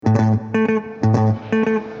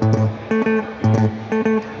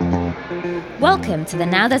Welcome to the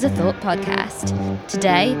Now There's a Thought podcast.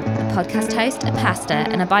 Today, a podcast host, a pastor,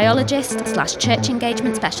 and a biologist/church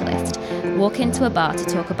engagement specialist walk into a bar to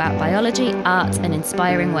talk about biology, art, and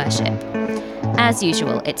inspiring worship. As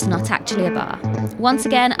usual, it's not actually a bar. Once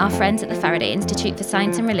again, our friends at the Faraday Institute for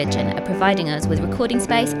Science and Religion are providing us with recording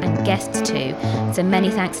space and guests too, so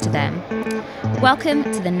many thanks to them. Welcome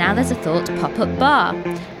to the Now There's a Thought pop-up bar.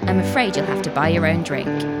 I'm afraid you'll have to buy your own drink.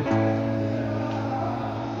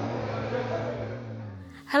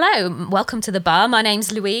 Hello, welcome to the bar. My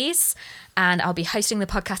name's Louise, and I'll be hosting the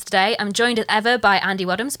podcast today. I'm joined as ever by Andy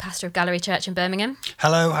Wadhams, pastor of Gallery Church in Birmingham.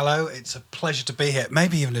 Hello. It's a pleasure to be here.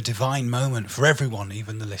 Maybe even a divine moment for everyone,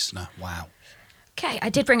 even the listener. Wow. Okay, I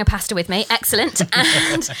did bring a pastor with me. Excellent.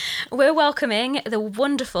 And we're welcoming the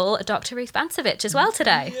wonderful Dr. Ruth Bancewicz as well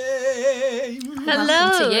today. Yay!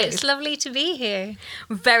 Hello, it's lovely to be here.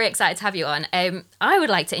 I'm very excited to have you on. I would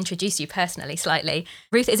like to introduce you personally slightly.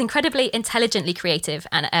 Ruth is incredibly intelligently creative,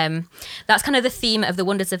 and that's kind of the theme of the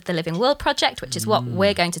Wonders of the Living World project, which is what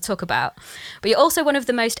we're going to talk about. But you're also one of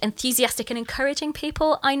the most enthusiastic and encouraging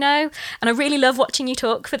people I know, and I really love watching you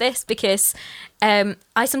talk for this because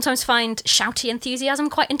I sometimes find shouty enthusiasm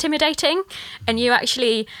quite intimidating, and you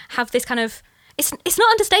actually have this kind of, it's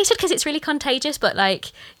not understated because it's really contagious, but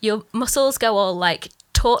like your muscles go all like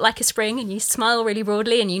taut like a spring, and you smile really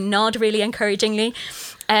broadly and you nod really encouragingly,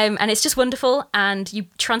 and it's just wonderful, and you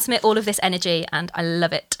transmit all of this energy, and I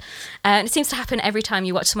love it. And it seems to happen every time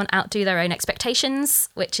you watch someone outdo their own expectations,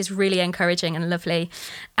 which is really encouraging and lovely.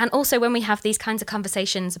 And also when we have these kinds of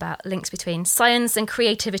conversations about links between science and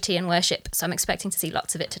creativity and worship, so I'm expecting to see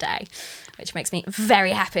lots of it today, which makes me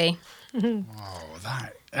very happy. Oh,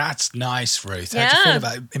 that's nice, Ruth. Yeah. How do you feel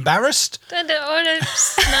about it? Embarrassed?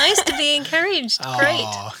 It's nice to be encouraged. Great.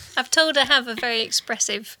 I've told I have a very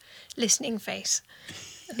expressive listening face.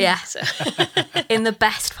 Yeah, So. in the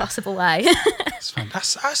best possible way.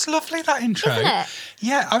 That's lovely, that intro. Isn't it?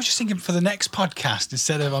 Yeah, I was just thinking for the next podcast,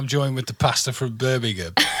 instead of I'm joined with the pastor from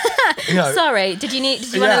Birmingham. You know, Sorry, did you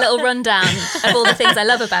want a little rundown of all the things I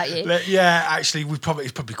love about you? Yeah, actually, it's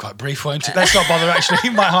probably quite brief, won't it? Let's not bother, actually.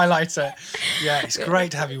 You might highlight it. Yeah, it's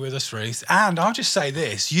great to have you with us, Ruth. And I'll just say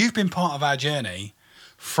this. You've been part of our journey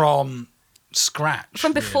from scratch.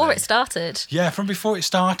 From before really. it started. Yeah, from before it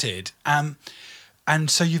started. And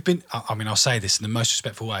so you've been, I mean, I'll say this in the most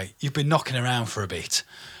respectful way, you've been knocking around for a bit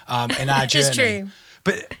in our journey. It's true.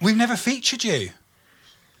 But we've never featured you.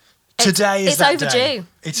 Today is that overdue. day.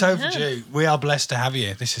 It's overdue. We are blessed to have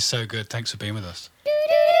you. This is so good. Thanks for being with us.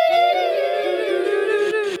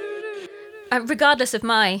 Regardless of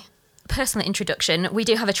my personal introduction, we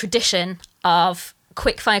do have a tradition of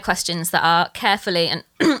quick-fire questions that are carefully and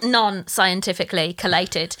non-scientifically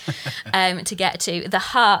collated to get to the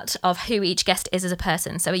heart of who each guest is as a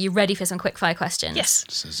person. So are you ready for some quick-fire questions? Yes.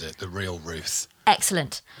 This is it, the real Ruth.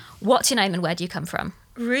 Excellent. What's your name and where do you come from?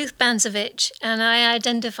 Ruth Bancewicz, and I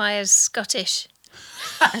identify as Scottish.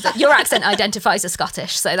 Your accent identifies as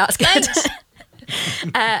Scottish, so that's good. Thanks.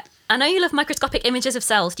 I know you love microscopic images of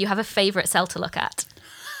cells. Do you have a favourite cell to look at?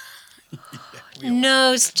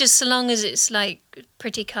 No, it's just so long as it's like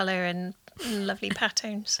pretty colour and lovely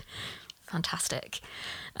patterns. Fantastic.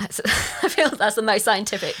 I feel that's the most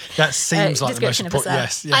scientific That seems like the most description of a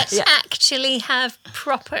important. cell. Yes. I actually have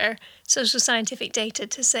proper social scientific data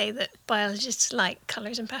to say that biologists like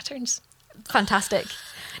colours and patterns. Fantastic.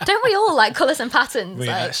 Don't we all like colours and patterns? Well,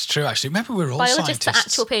 yeah, Like, that's true, actually. Maybe we're all biologists are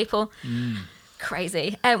scientists. actual people.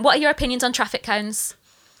 Crazy. What are your opinions on traffic cones?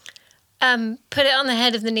 Put it on the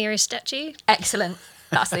head of the nearest statue. Excellent.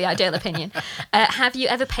 That's the ideal opinion. Have you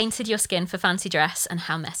ever painted your skin for fancy dress, and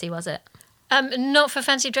how messy was it? Not for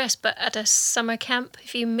fancy dress, but at a summer camp,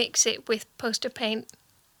 if you mix it with poster paint,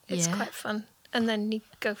 it's Yeah. quite fun. And then you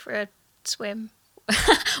go for a swim.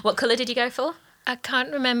 What colour did you go for? I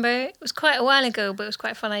can't remember. It was quite a while ago, but it was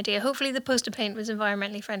quite a fun idea. Hopefully the poster paint was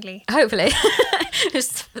environmentally friendly. Hopefully.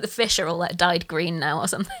 Just the fish are all like dyed green now or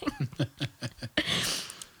something.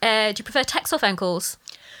 Do you prefer text or phone calls?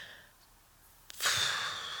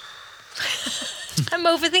 I'm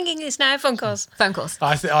overthinking this now. Phone calls. Phone calls.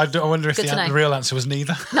 I wonder if Good to know. the real answer was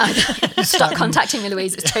neither. No, stop contacting me,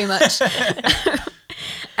 Louise. It's too much.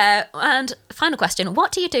 And final question.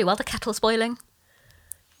 What do you do while the kettle's boiling?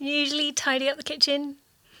 Usually tidy up the kitchen.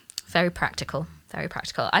 Very practical. Very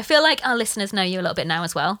practical. I feel like our listeners know you a little bit now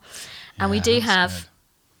as well. And we do that's have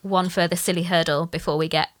one further silly hurdle before we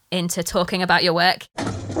get into talking about your work.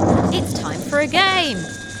 It's time for a game.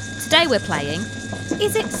 Today we're playing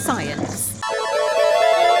Is It Science?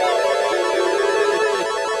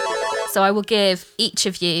 So I will give each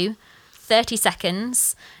of you 30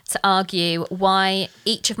 seconds to argue why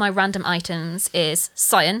each of my random items is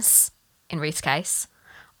science in Ruth's case,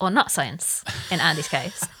 or not science in Andy's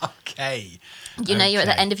case. Okay. You know, you're at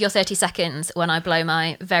the end of your 30 seconds when I blow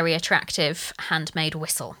my very attractive handmade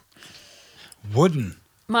whistle. Wooden.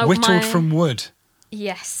 Whittled from wood.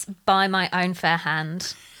 Yes, by my own fair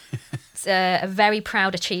hand. It's a very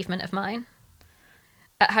proud achievement of mine.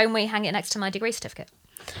 At home, we hang it next to my degree certificate.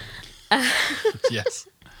 Yes.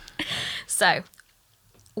 So,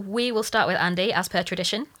 we will start with Andy, as per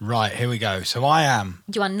tradition. Right, here we go. So I am...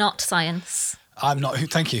 You are not science. I'm not...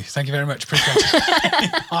 Thank you. Thank you very much. Appreciate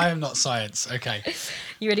it. I am not science. Okay.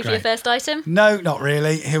 You ready for your first item? No, not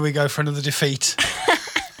really. Here we go for another defeat.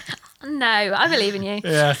 No, I believe in you.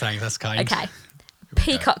 Yeah, thanks. That's kind. Okay.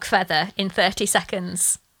 Peacock feather in 30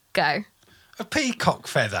 seconds. Go. A peacock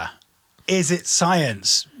feather. Is it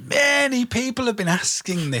science? Many people have been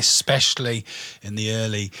asking this, especially in the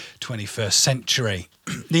early 21st century.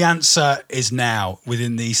 The answer is now,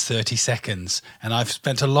 within these 30 seconds. And I've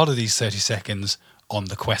spent a lot of these 30 seconds on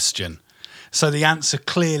the question. So the answer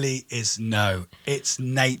clearly is no. It's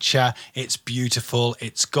nature. It's beautiful.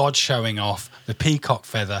 It's God showing off. The peacock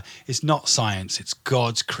feather is not science. It's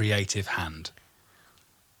God's creative hand.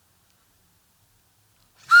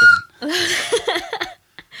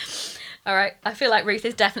 All right. I feel like Ruth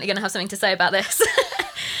is definitely going to have something to say about this.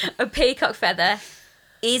 A peacock feather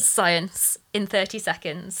is science in 30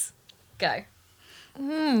 seconds. Go.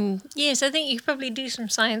 Yes, I think you could probably do some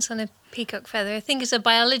science on a peacock feather. I think as a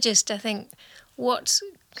biologist, I think what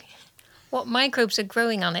microbes are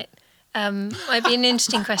growing on it might be an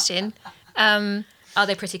interesting question. Are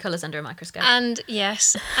they pretty colours under a microscope? And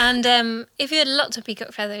yes, and if you had lots of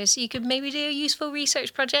peacock feathers, you could maybe do a useful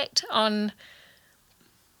research project on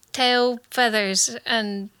tail feathers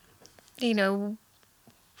and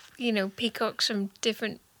peacocks from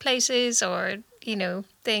different places, or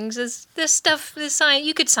things. There's stuff. There's science.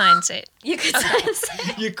 You could science it. You could science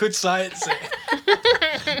it. You could science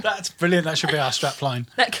it. That's brilliant. That should be our strap line.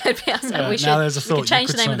 That could be our strap. We now there's a we thought. could change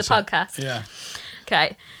You the name of the science it. podcast. Yeah.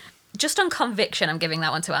 Okay. Just on conviction, I'm giving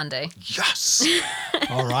that one to Andy. Yes.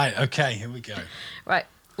 All right. Okay. Here we go. Right.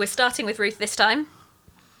 We're starting with Ruth this time.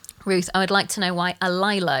 Ruth, I would like to know why a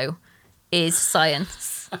lilo is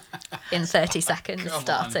science in 30 seconds, Come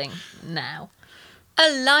starting now.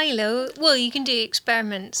 A lilo. Well, you can do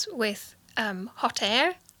experiments with hot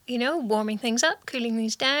air. Warming things up, cooling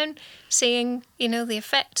things down, seeing, the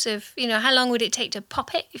effects of, how long would it take to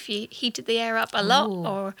pop it if you heated the air up a lot,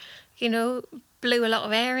 or, blew a lot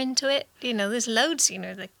of air into it. There's loads,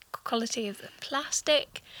 the quality of the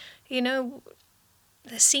plastic,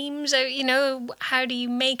 the seams are, how do you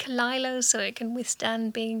make a lilo so it can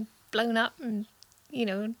withstand being blown up and,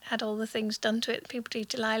 had all the things done to it that people do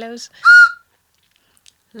to lilos.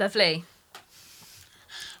 Lovely.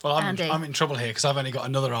 Well, Andy. I'm in trouble here because I've only got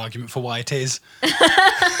another argument for why it is. Well,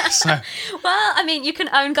 I mean, you can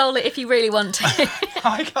own goal it if you really want to.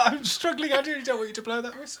 I'm struggling. I really don't want you to blow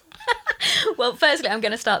that whistle. Well, firstly, I'm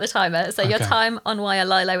going to start the timer. So your time on why a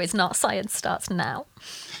lilo is not science starts now.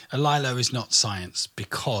 A lilo is not science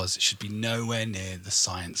because it should be nowhere near the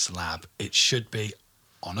science lab. It should be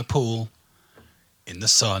on a pool, in the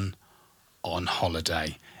sun, on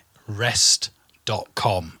holiday.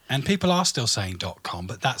 Rest.com. And people are still saying .com,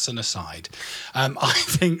 but that's an aside. I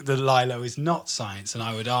think the lilo is not science, and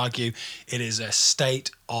I would argue it is a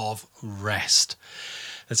state of rest.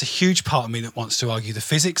 There's a huge part of me that wants to argue the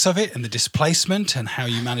physics of it and the displacement and how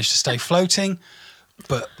you manage to stay floating,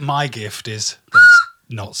 but my gift is that it's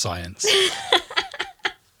not science.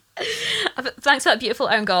 Thanks for that beautiful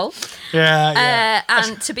own goal. Yeah.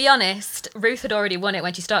 And to be honest, Ruth had already won it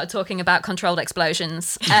when she started talking about controlled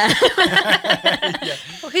explosions. Well,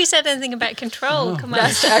 who said anything about control? Come on.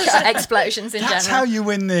 Explosions in That's general. how you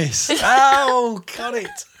win this. Oh, got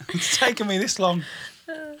it. It's taken me this long.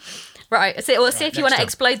 Right, so we'll see if you want next to up.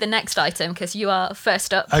 explode the next item, because you are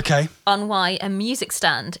first up Okay. on why a music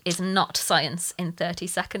stand is not science in 30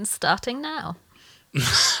 seconds, starting now.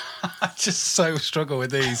 I just so struggle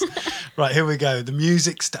with these. Right, here we go. The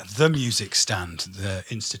music stand, the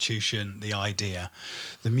institution, the idea,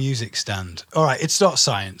 the music stand. All right, it's not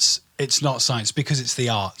science. It's not science because it's the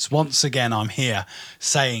arts. Once again, I'm here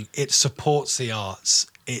saying it supports the arts.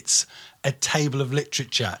 It's a table of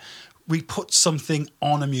literature. We put something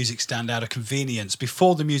on a music stand out of convenience.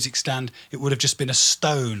 Before the music stand, it would have just been a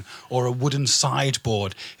stone or a wooden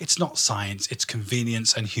sideboard. It's not science. It's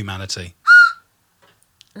convenience and humanity.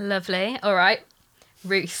 Lovely. All right.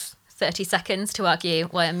 Ruth, 30 seconds to argue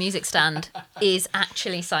why a music stand is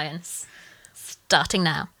actually science. Starting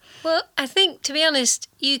now. Well, I think, to be honest,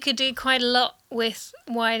 you could do quite a lot with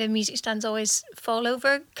why the music stands always fall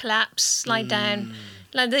over, collapse, slide down.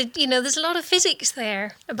 there's a lot of physics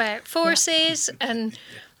there about forces and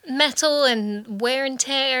metal and wear and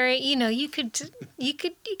tear. You could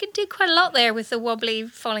do quite a lot there with the wobbly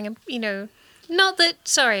falling. Not that,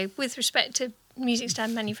 sorry, with respect to music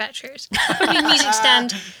stand manufacturers, probably music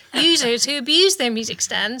stand users who abuse their music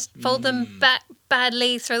stands, fold them back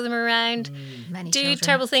badly, throw them around, do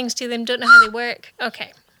terrible things to them, don't know how they work.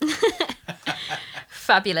 Okay.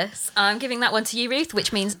 Fabulous. I'm giving that one to you, Ruth,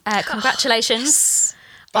 which means congratulations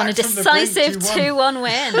on a Back from the brink, decisive 2-1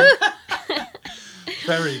 win.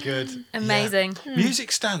 Very good. Amazing. Yeah.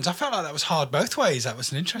 Music stands. I felt like that was hard both ways. That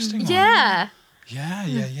was an interesting one. Yeah.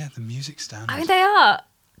 Yeah. The music stands. I mean, they are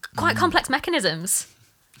quite complex mechanisms.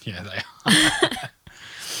 Yeah, they are. That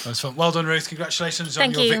was fun. Well done, Ruth. Congratulations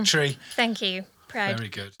on your victory. Thank you. Proud. Very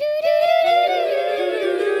good.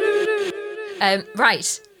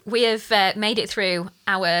 Right. We have made it through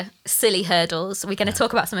our silly hurdles. We're going to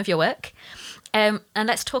talk about some of your work. And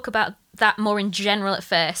let's talk about that more in general at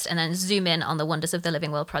first, and then zoom in on the Wonders of the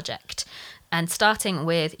Living World project. And starting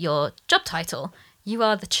with your job title, you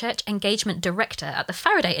are the Church Engagement Director at the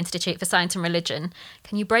Faraday Institute for Science and Religion.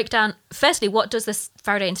 Can you break down, firstly, what does this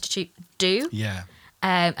Faraday Institute do? Yeah.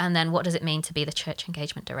 And then what does it mean to be the Church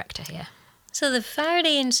Engagement Director here? So the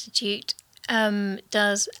Faraday Institute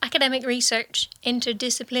does academic research,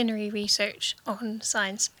 interdisciplinary research on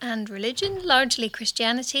science and religion, largely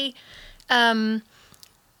Christianity.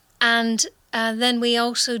 And then we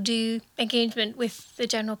also do engagement with the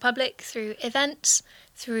general public through events,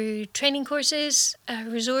 through training courses,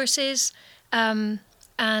 resources. And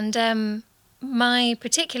my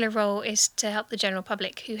particular role is to help the general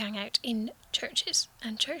public who hang out in churches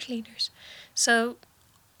and church leaders. So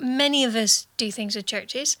many of us do things with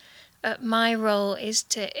churches. My role is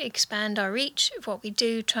to expand our reach of what we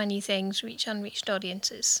do, try new things, reach unreached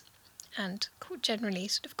audiences, and generally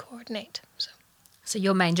sort of coordinate. So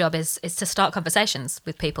your main job is to start conversations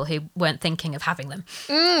with people who weren't thinking of having them.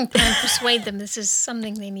 And persuade them this is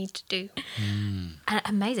something they need to do.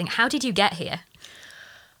 Amazing. How did you get here?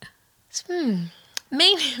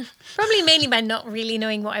 Mainly by not really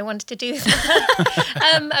knowing what I wanted to do.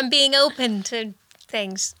 And being open to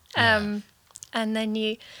things. And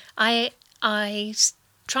then I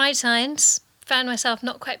tried science, found myself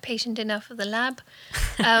not quite patient enough for the lab,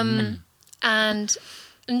 and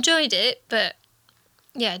enjoyed it, but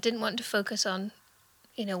didn't want to focus on,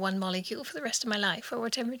 one molecule for the rest of my life or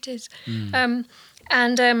whatever it is.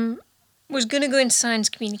 And was going to go into science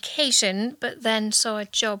communication, but then saw a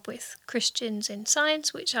job with Christians in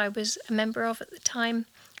Science, which I was a member of at the time.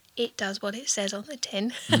 It does what it says on the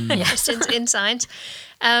tin, Christians in Science.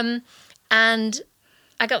 And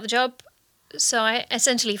I got the job, so I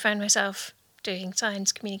essentially found myself doing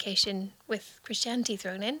science communication with Christianity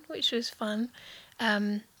thrown in, which was fun.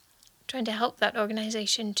 Trying to help that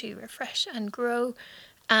organisation to refresh and grow.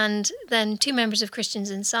 And then 2 members of Christians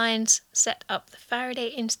in Science set up the Faraday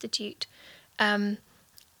Institute. And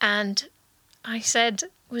I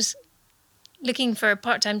was looking for a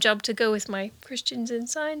part-time job to go with my Christians in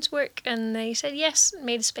Science work, and they said yes, and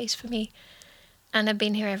made a space for me. And I've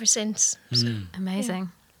been here ever since. So,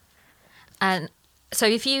 amazing. And so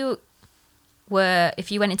if you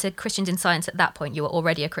went into Christians in Science at that point, you were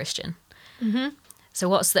already a Christian. Mm-hmm. So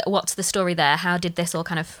what's the story there? How did this all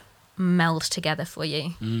kind of meld together for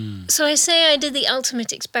you? So I say I did the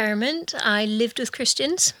ultimate experiment. I lived with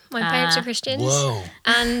Christians. My parents are Christians. Whoa.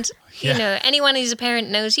 And, anyone who's a parent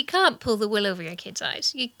knows you can't pull the wool over your kids'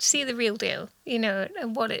 eyes. You see the real deal,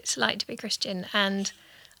 what it's like to be Christian. And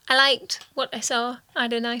I liked what I saw. I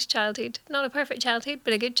had a nice childhood. Not a perfect childhood,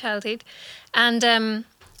 but a good childhood. And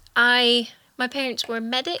my parents were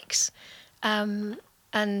medics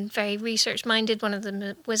and very research-minded. One of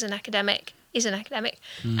them is an academic.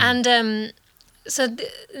 And so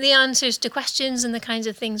the answers to questions and the kinds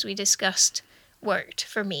of things we discussed worked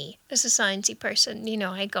for me as a sciencey person.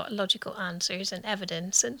 I got logical answers and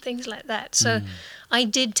evidence and things like that. So I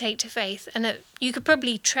did take to faith, and you could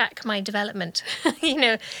probably track my development.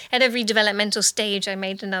 At every developmental stage, I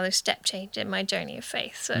made another step change in my journey of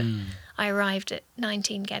faith. So I arrived at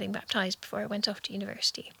 19 getting baptised before I went off to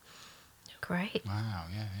university. Great. Wow,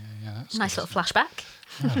 yeah. That's nice good. little flashback.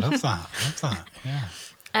 Yeah, I love that,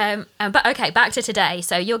 yeah. But okay, back to today.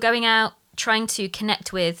 So you're going out trying to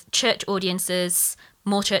connect with church audiences,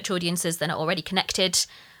 more church audiences than are already connected.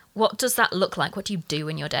 What does that look like? What do you do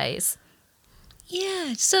in your days?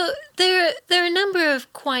 Yeah, so there are a number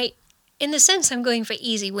of quite, in the sense I'm going for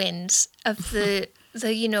easy wins of the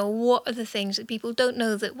what are the things that people don't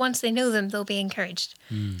know that once they know them, they'll be encouraged.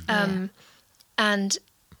 And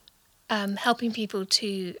helping people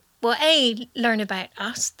to learn about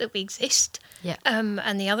us, that we exist, Yeah.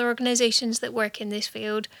 and the other organisations that work in this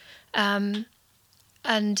field, and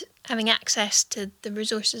having access to the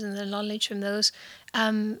resources and the knowledge from those.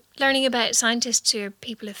 Learning about scientists who are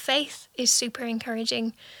people of faith is super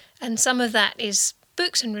encouraging, and some of that is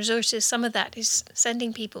books and resources. Some of that is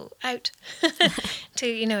sending people out to,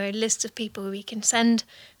 a list of people we can send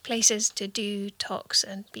places to do talks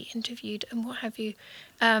and be interviewed and what have you.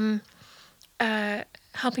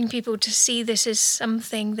 Helping people to see this as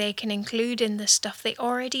something they can include in the stuff they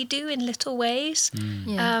already do in little ways,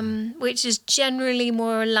 which is generally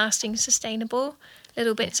more lasting, sustainable.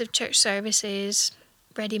 Little bits of church services,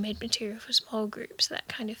 ready-made material for small groups, that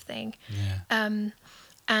kind of thing.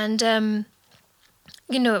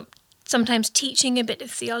 Sometimes teaching a bit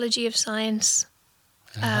of theology of science,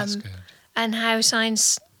 That's good. and how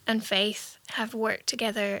science and faith have worked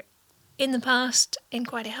together in the past in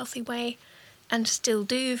quite a healthy way, and still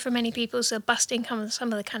do for many people. So busting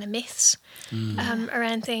some of the kind of myths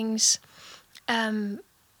around things,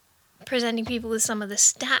 presenting people with some of the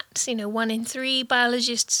stats. 1 in 3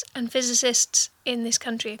 biologists and physicists in this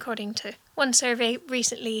country, according to one survey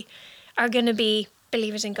recently, are going to be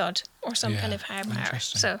believers in God or some kind of higher power.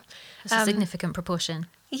 Interesting. So It's a significant proportion.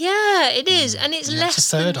 yeah, it is, and it's less.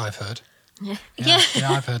 It's a third, I've heard. Yeah. Yeah,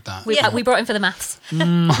 I've heard that. We brought him for the maths.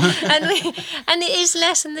 and it is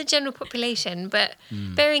less than the general population, but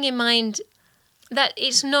bearing in mind that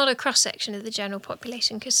it's not a cross-section of the general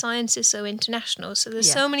population, because science is so international, so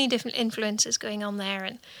there's so many different influences going on there,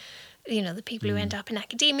 and the people who end up in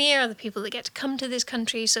academia are the people that get to come to this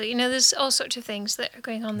country, so there's all sorts of things that are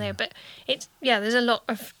going on there, but there's a lot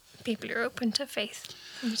of people who are open to faith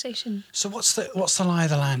conversation. So what's the lie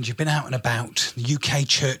of the land? You've been out and about UK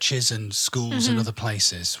churches and schools and other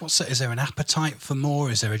places. Is there an appetite for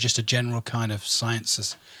more? Is there just a general kind of science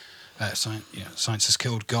has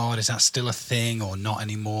killed God? Is that still a thing or not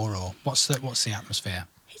anymore? Or what's the atmosphere?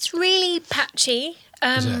 It's really patchy.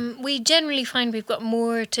 Is it? We generally find we've got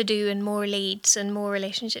more to do and more leads and more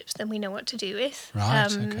relationships than we know what to do with.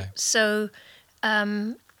 Right, okay. So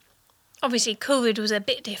obviously COVID was a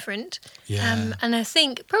bit different. Yeah. And I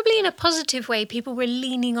think probably in a positive way, people were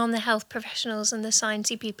leaning on the health professionals and the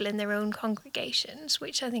sciencey people in their own congregations,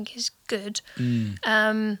 which I think is good.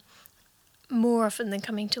 More often than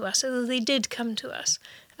coming to us, although they did come to us.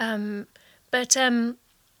 But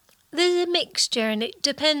there's a mixture, and it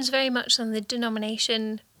depends very much on the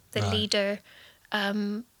denomination, the leader,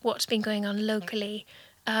 what's been going on locally.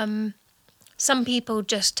 Some people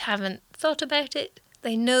just haven't thought about it.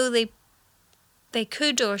 They know they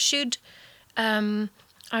could or should.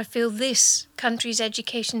 I feel this country's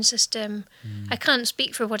education system, I can't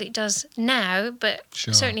speak for what it does now, but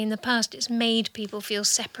certainly in the past it's made people feel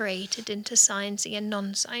separated into sciencey and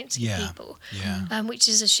non-sciencey people, which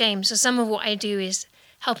is a shame. So some of what I do is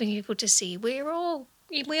helping people to see we all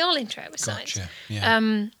interact with science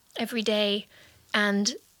every day,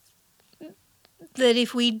 and that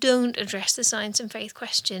if we don't address the science and faith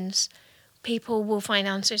questions, people will find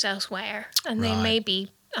answers elsewhere, and they may be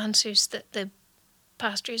answers that the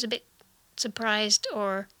pastor is a bit surprised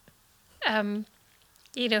or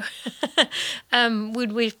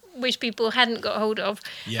would wish people hadn't got hold of,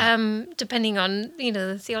 depending on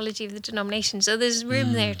the theology of the denomination. So there's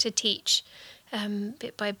room there to teach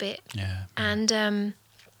bit by bit. And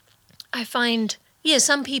I find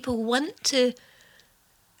some people want to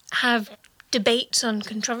have debates on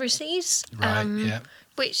controversies,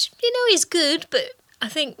 which is good, but I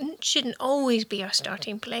think shouldn't always be our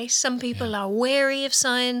starting place. Some people are wary of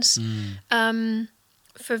science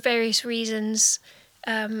for various reasons,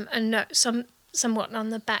 and not somewhat on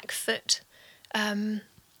the back foot.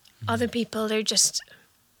 Other people are just,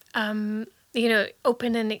 open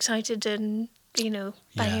and excited and,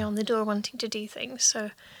 banging on the door wanting to do things. So,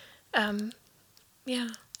 And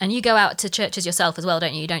you go out to churches yourself as well,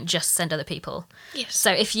 don't you? You don't just send other people. Yes.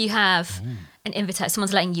 So if you have an invitation,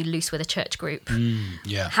 someone's letting you loose with a church group,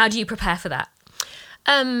 how do you prepare for that?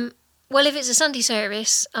 Well, if it's a Sunday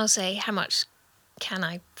service, I'll say, how much can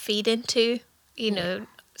I feed into?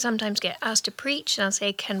 Sometimes get asked to preach, and I'll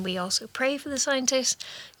say, can we also pray for the scientists?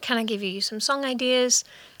 Can I give you some song ideas?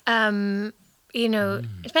 It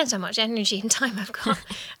depends how much energy and time I've got.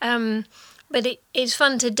 But it's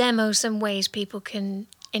fun to demo some ways people can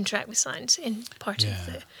interact with science in part of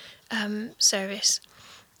the service.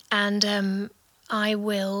 And I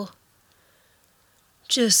will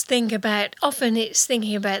just often it's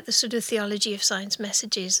thinking about the sort of theology of science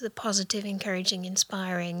messages, the positive, encouraging,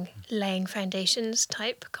 inspiring, laying foundations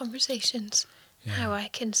type conversations, how I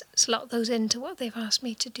can slot those into what they've asked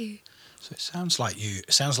me to do. So it sounds like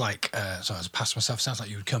so as a pastor myself, it sounds like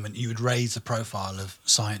you would come and you would raise the profile of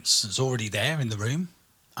science that's already there in the room.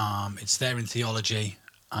 It's there in theology,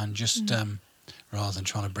 and just rather than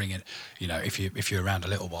trying to bring it, if you're around a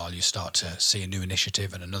little while, you start to see a new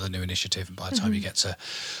initiative and another new initiative, and by the time you get to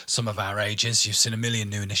some of our ages, you've seen a million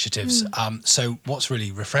new initiatives. So what's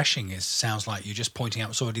really refreshing sounds like you're just pointing out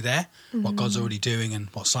what's already there, what God's already doing, and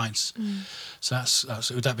what science. So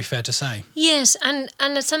that's would that be fair to say? Yes, and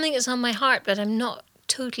it's something that's on my heart, but I'm not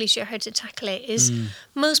totally sure how to tackle it. Is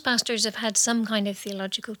most pastors have had some kind of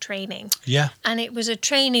theological training. Yeah, And it was a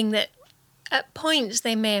training that at points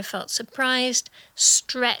they may have felt surprised,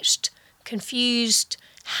 stretched, confused,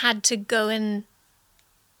 had to go and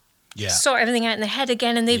sort everything out in their head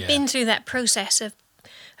again. And they've been through that process of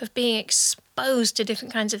being exposed to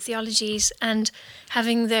different kinds of theologies and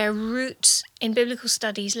having their roots in biblical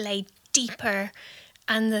studies laid deeper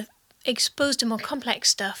and exposed to more complex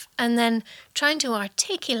stuff, and then trying to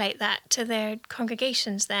articulate that to their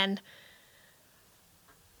congregations then.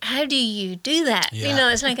 How do you do that?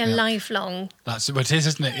 Yeah. It's like a lifelong... that's what it is,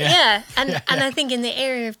 isn't it? Yeah. And I think in the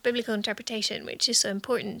area of biblical interpretation, which is so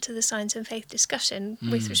important to the science and faith discussion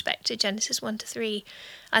with respect to Genesis 1-3,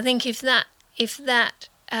 I think if that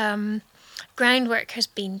groundwork has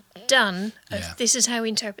been done, of this is how we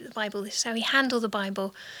interpret the Bible, this is how we handle the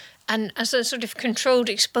Bible, and as a sort of controlled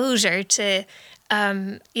exposure to,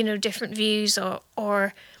 different views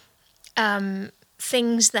or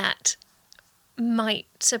things that might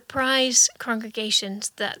surprise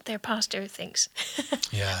congregations that their pastor thinks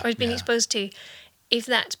or has been exposed to. If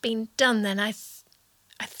that's been done, then I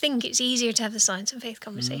think it's easier to have the science and faith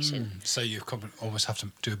conversation. So you almost have to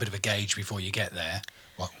do a bit of a gauge before you get there.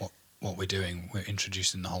 What we're doing, we're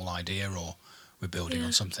introducing the whole idea, or we're building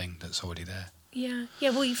on something that's already there. Yeah.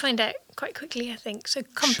 Well, you find out quite quickly, I think. So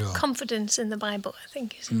confidence in the Bible, I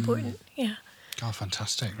think, is important. Yeah. Oh,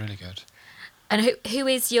 fantastic! Really good. And who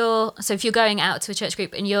is so if you're going out to a church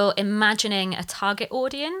group and you're imagining a target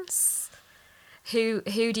audience, who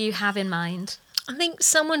do you have in mind? I think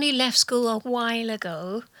someone who left school a while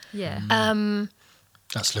ago. Yeah.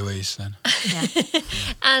 That's Louise then. Yeah.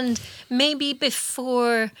 And maybe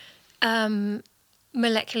before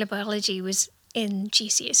molecular biology was in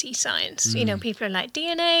GCSE science. People are like,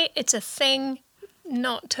 DNA, it's a thing,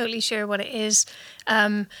 not totally sure what it is.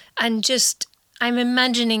 And just... I'm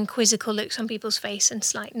imagining quizzical looks on people's face and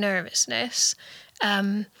slight nervousness,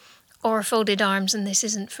 or folded arms and this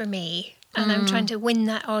isn't for me. And I'm trying to win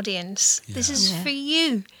that audience. Yeah. This is for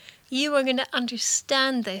you. You are going to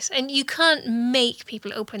understand this. And you can't make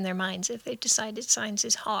people open their minds if they've decided science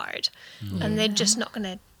is hard. And they're just not going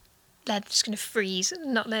to, they're just going to freeze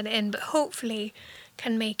and not let it in. But hopefully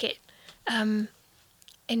can make it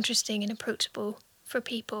interesting and approachable for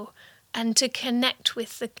people. And to connect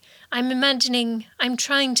with I'm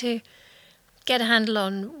trying to get a handle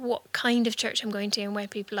on what kind of church I'm going to and where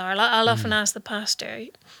people are. I'll often ask the pastor,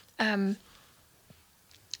 what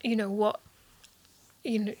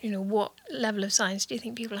level of science do you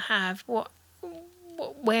think people have?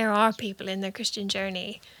 Where are people in their Christian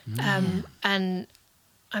journey? And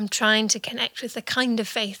I'm trying to connect with the kind of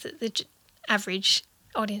faith that the average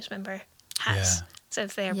audience member has. Yeah. So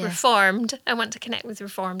if they're Reformed, I want to connect with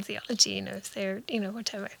Reformed theology, if they're,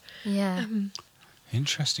 whatever. Yeah.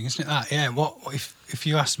 Interesting, isn't it that? Yeah, what if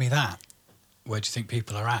you asked me that, where do you think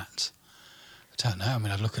people are at? I don't know. I mean,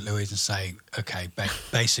 I'd look at Louise and say, okay,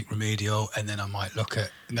 basic remedial, and then I might look at...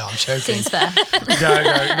 No, I'm joking. Seems fair. No,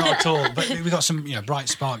 not at all. But we've got some, bright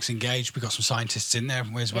sparks engaged. We've got some scientists in there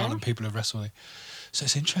as well, and people have wrestled with. So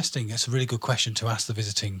it's interesting. It's a really good question to ask the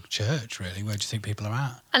visiting church, really. Where do you think people are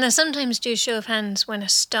at? And I sometimes do a show of hands when I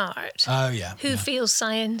start. Oh, yeah. Who feels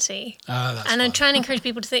sciencey? Oh, that's And fun. I'm trying to encourage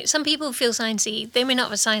people to think. Some people feel sciencey. They may not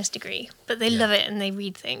have a science degree, but they love it and they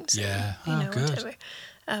read things. Yeah. And, good. Whatever.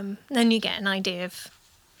 Then you get an idea of...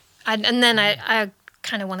 And then I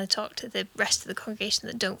kind of want to talk to the rest of the congregation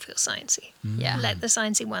that don't feel sciencey. Yeah. Let the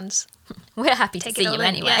sciencey ones... We're happy to see you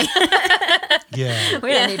anyway. Yeah.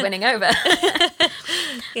 We don't need winning over.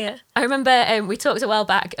 Yeah. I remember we talked a while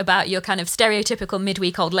back about your kind of stereotypical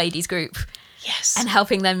midweek old ladies group. Yes. And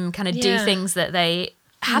helping them kind of do things that they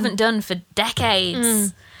haven't done for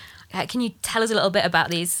decades. Can you tell us a little bit about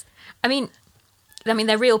these? I mean,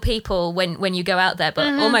 they're real people when you go out there,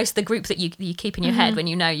 but almost the group that you keep in your head when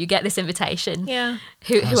you get this invitation. Yeah.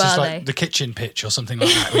 Who are like they? The kitchen pitch or something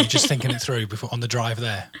like that, where you're just thinking it through before on the drive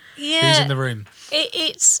there. Yeah. Who's in the room?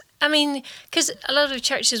 Because a lot of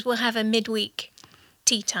churches will have a midweek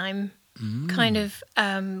tea time kind of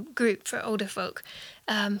group for older folk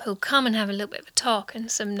who'll come and have a little bit of a talk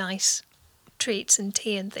and some nice treats and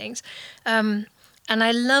tea and things.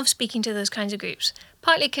 I love speaking to those kinds of groups,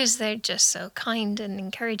 partly because they're just so kind and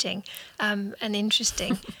encouraging and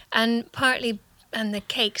interesting, and partly, and the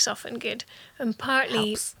cake's often good, and partly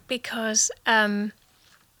Helps. because, I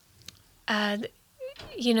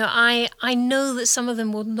know that some of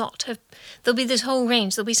them will not have, there'll be this whole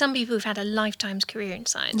range. There'll be some people who've had a lifetime's career in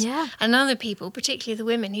science. Yeah. And other people, particularly the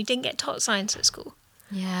women, who didn't get taught science at school.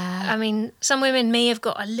 Yeah. I mean, some women may have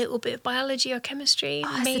got a little bit of biology or chemistry,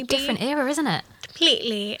 It's maybe. a different era, isn't it?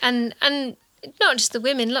 Completely. And not just the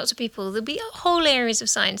women, lots of people. There'll be whole areas of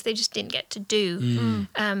science they just didn't get to do.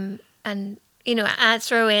 And,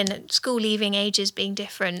 throw in school leaving ages being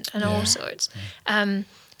different and all sorts.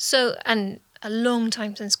 So, and a long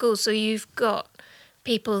time since school. So you've got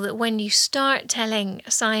people that when you start telling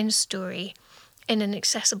a science story in an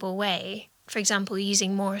accessible way, for example,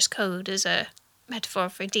 using Morse code as a metaphor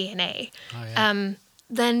for DNA,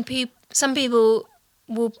 then some people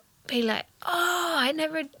will be like, oh, I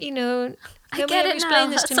never, I nobody get ever it explained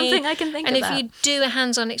now. this That's to something me. I can think and about. if you do a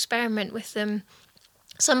hands-on experiment with them,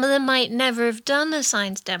 some of them might never have done a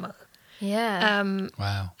science demo. Yeah.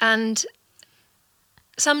 Wow. And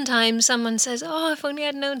sometimes someone says, oh, if only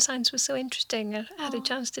I'd known science was so interesting, I had a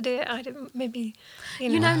chance to do it, I'd have maybe,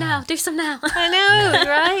 you know now. Do some now. I know,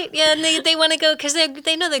 right? Yeah, and they want to go because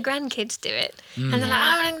they know their grandkids do it. And they're like,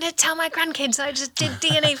 oh, I'm going to tell my grandkids I just did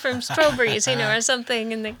DNA from strawberries, or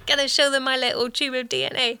something. And they're going to show them my little tube of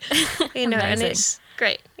DNA, and Amazing. it's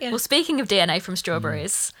great. Yeah. Well, speaking of DNA from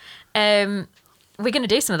strawberries, we're going to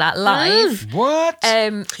do some of that live. What?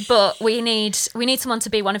 But we need someone to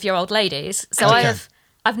be one of your old ladies. So Okay.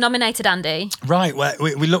 I've nominated Andy. Right. Well,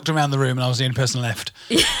 we looked around the room and I was the only person left.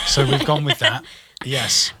 So we've gone with that.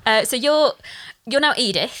 Yes. So you're now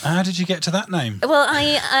Edith. How did you get to that name? Well,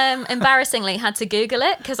 I embarrassingly had to Google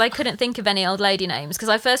it because I couldn't think of any old lady names. Because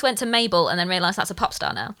I first went to Mabel and then realised that's a pop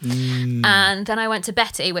star now. And then I went to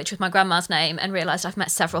Betty, which was my grandma's name, and realised I've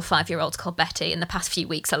met several 5-year-olds called Betty in the past few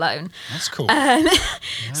weeks alone. That's cool.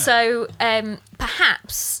 So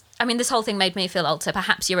perhaps, I mean, this whole thing made me feel old, so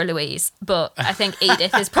perhaps you're a Louise, but I think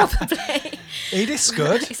Edith is probably... Edith's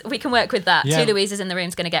good. We can work with that. Yeah. Two Louises in the room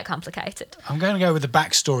is going to get complicated. I'm going to go with the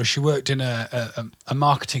backstory. She worked in a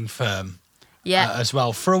marketing firm Yeah. as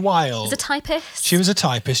well for a while. As a typist. She was a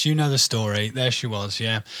typist. You know the story. There she was,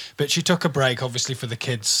 yeah. But she took a break, obviously, for the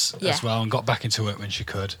kids Yeah. as well and got back into it when she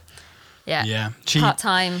could. Yeah. Yeah.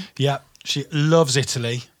 Part-time. Yeah. She loves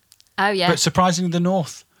Italy, Oh, yeah. but surprisingly the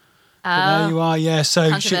north. But there you are, yeah. So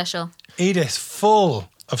Controversial. Edith, full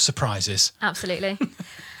of surprises. Absolutely.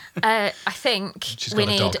 I think She's we got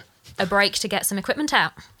a need dog. a break to get some equipment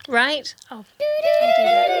out. Right? I'll do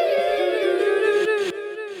that.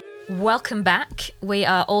 Welcome back. We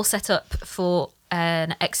are all set up for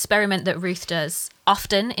an experiment that Ruth does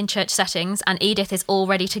often in church settings, and Edith is all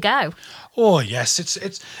ready to go. Oh yes,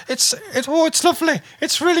 it's lovely.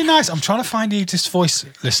 It's really nice. I'm trying to find Edith's voice,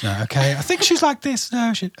 listener. Okay, I think she's like this.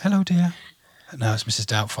 No, hello, dear. No, it's Mrs.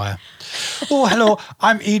 Doubtfire. Oh, hello.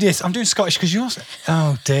 I'm Edith. I'm doing Scottish because yours.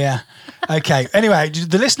 Oh dear. Okay. Anyway,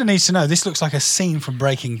 the listener needs to know this looks like a scene from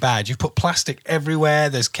Breaking Bad. You've put plastic everywhere.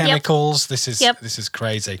 There's chemicals. This is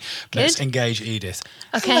crazy. Let's Good. engage Edith.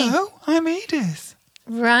 Okay. Hello, I'm Edith.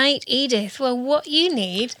 Right, Edith. Well, what you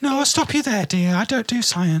need... No, I'll stop you there, dear. I don't do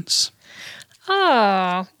science.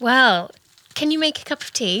 Oh, well, can you make a cup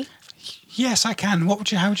of tea? Yes, I can. How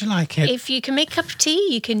would you like it? If you can make a cup of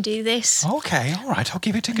tea, you can do this. Okay, all right. I'll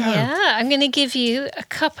give it a go. Yeah, I'm going to give you a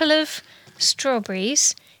couple of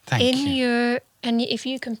strawberries Thank you. and if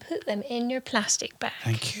you can put them in your plastic bag.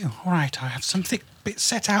 Thank you. All right, I have something bit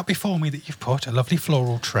set out before me that you've put, a lovely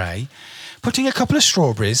floral tray. Putting a couple of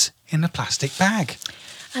strawberries in a plastic bag.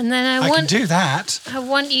 And then I can do that. I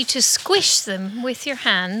want you to squish them with your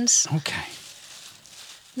hands. Okay.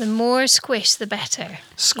 The more squish, the better.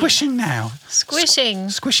 Squishing now. Squishing.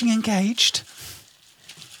 Squishing engaged.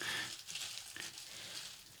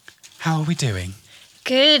 How are we doing?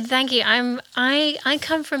 Good, thank you. I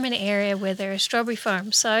come from an area where there are strawberry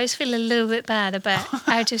farms, so I always feel a little bit bad about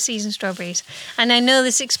out of season strawberries. And I know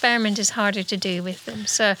this experiment is harder to do with them.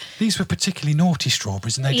 So These were particularly naughty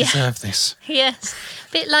strawberries and they Yeah. deserve this. yes,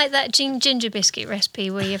 bit like that ginger biscuit recipe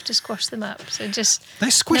where you have to squash them up. So just They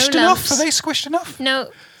squished no enough? lumps. Are they squished enough? No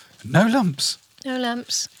lumps. no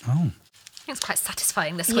lumps. Oh. It's quite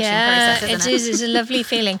satisfying, the squishing Yeah, process, it isn't it? is. It's a lovely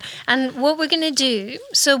feeling. And what we're going to do,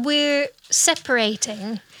 so we're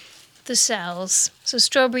separating the cells. So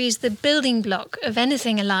strawberries, the building block of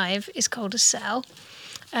anything alive, is called a cell.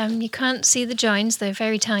 You can't see the joins, they're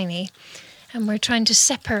very tiny. And we're trying to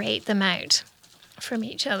separate them out from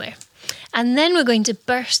each other. And then we're going to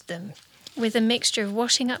burst them with a mixture of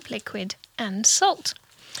washing up liquid and salt.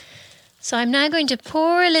 So I'm now going to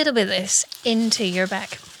pour a little bit of this into your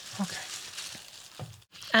bag. Okay.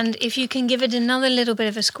 And if you can give it another little bit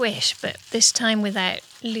of a squish, but this time without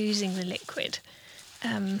losing the liquid.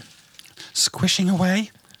 Squishing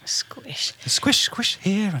away. Squish. A squish, squish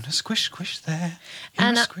here and a squish, squish there. Here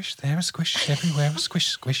And a squish, there a squish, everywhere a squish,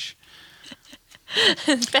 squish.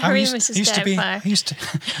 Very Mrs. Doubtfire. I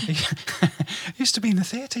used to be in the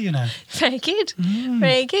theatre, you know. Very good.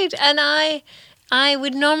 Very good. And I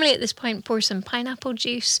would normally at this point pour some pineapple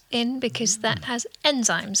juice in because that has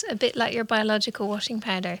enzymes, a bit like your biological washing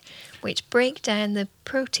powder, which break down the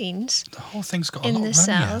proteins The whole thing's got a in lot the of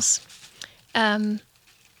runnier. cells.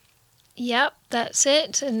 Yep, that's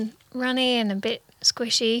it. And runny and a bit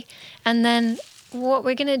squishy. And then what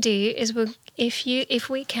we're going to do is if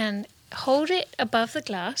we can hold it above the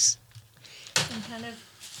glass and kind of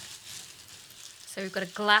So we've got a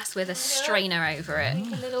glass with a strainer over it.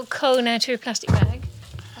 make a little cone out of your plastic bag.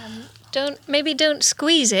 Don't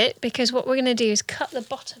squeeze it because what we're going to do is cut the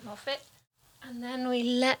bottom off it, and then we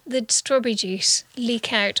let the strawberry juice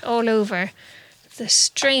leak out all over the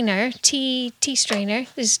strainer, tea strainer.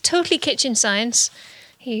 This is totally kitchen science.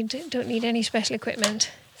 You don't need any special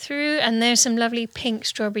equipment. Through, and there's some lovely pink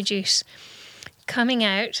strawberry juice coming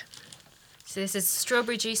out, So this is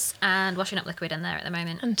strawberry juice and washing up liquid in there at the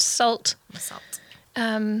moment. and salt. With salt.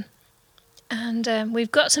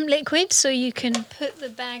 We've got some liquid, so you can put the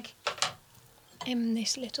bag in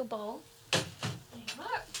this little bowl. There you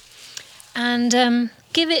are. And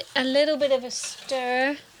give it a little bit of a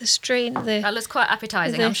stir. That looks quite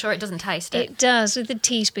appetising. I'm sure it doesn't taste it. It does, with a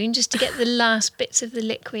teaspoon, just to get the last bits of the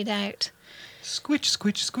liquid out. Squidge,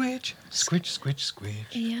 squidge, squidge. Squidge, squidge, squidge.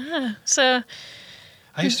 Yeah. So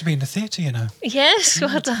I used to be in the theatre, you know. yes,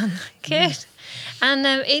 well done. Good. And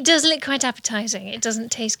it does look quite appetising. It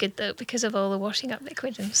doesn't taste good though because of all the washing up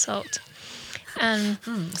liquid and salt.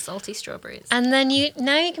 Salty strawberries. And then you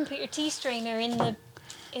can put your tea strainer in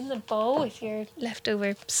the bowl with your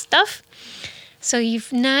leftover stuff. So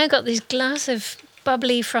you've now got this glass of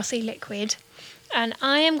bubbly, frothy liquid, and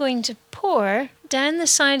I am going to pour down the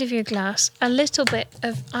side of your glass a little bit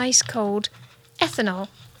of ice cold ethanol.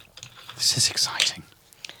 This is exciting.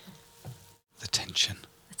 The tension.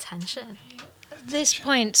 Attention. At this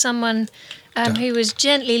point, someone who was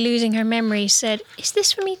gently losing her memory said, "Is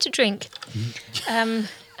this for me to drink?" And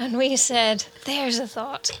we said, "There's a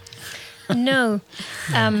thought. No,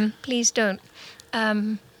 please don't."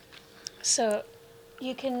 So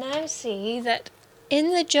you can now see that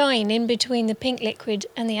in the join in between the pink liquid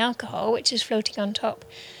and the alcohol, which is floating on top,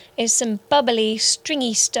 is some bubbly,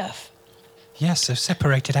 stringy stuff. Yes, they've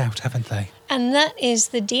separated out, haven't they? And that is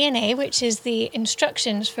the DNA, which is the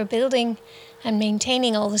instructions for building and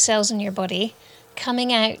maintaining all the cells in your body,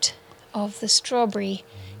 coming out of the strawberry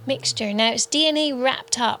mixture. Now, it's DNA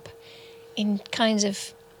wrapped up in kinds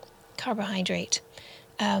of carbohydrate.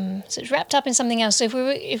 So it's wrapped up in something else. So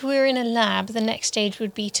if we were in a lab, the next stage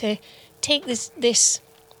would be to take this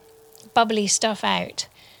bubbly stuff out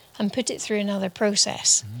and put it through another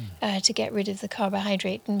process to get rid of the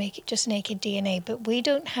carbohydrate and make it just naked DNA. But we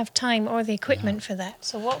don't have time or the equipment for that.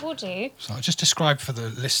 So what we'll do... So I'll just describe for the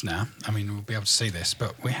listener. I mean, we'll be able to see this,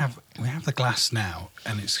 but we have the glass now,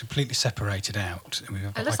 and it's completely separated out. And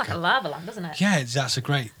It looks like a lava lamp, doesn't it? Yeah, that's a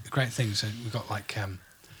great thing. So we've got like kind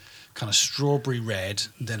of strawberry red,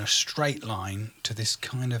 then a straight line to this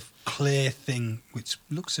kind of clear thing, which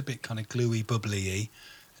looks a bit kind of gluey, bubbly-y.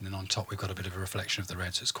 And then on top, we've got a bit of a reflection of the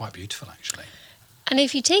red. So it's quite beautiful, actually. And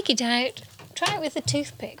if you take it out, try it with a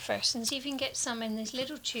toothpick first and see if you can get some in this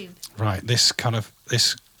little tube. Right, this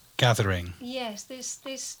gathering. Yes, this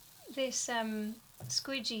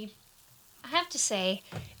squidgy. I have to say,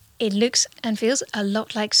 it looks and feels a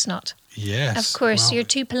lot like snot. Yes. Of course, well, you're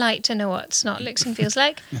too polite to know what snot looks and feels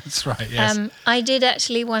like. That's right, yes. I did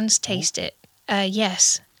actually once taste it.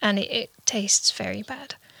 Yes, and it tastes very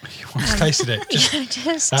bad. You once tasted it. Yeah,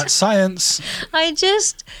 That's science.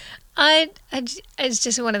 It's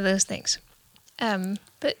just one of those things.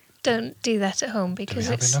 But don't do that at home Do we because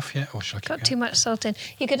have it's enough yet, or should I keep got going? too much salt in.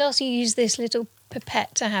 You could also use this little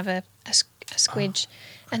pipette to have a squidge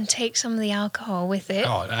and take some of the alcohol with it.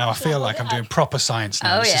 Oh, now I feel like I'm doing proper science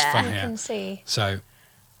now. Oh, This is yeah. fun You here. can see. So,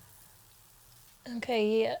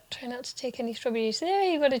 Okay, yeah. Try not to take any strawberry juice. There,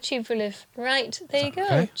 you've got a tube full of... Right, there you go.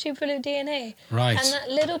 okay? Tube full of DNA. right. And that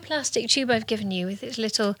little plastic tube I've given you with its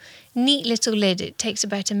neat little lid, it takes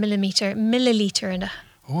about a milliliter and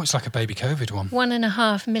Oh, it's like a baby COVID one.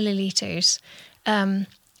 1.5 millilitres.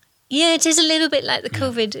 Yeah, it is a little bit like the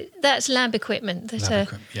COVID. That's lab equipment that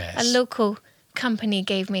Yes. a local company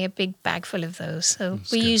gave me a big bag full of those. So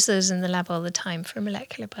we good. use those in the lab all the time for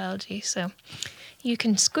molecular biology. So you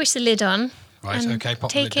can squish the lid on. Right, and okay,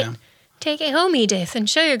 pop the lid down. Take it home, Edith, and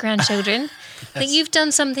show your grandchildren that you've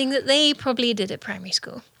done something that they probably did at primary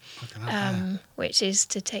school, which is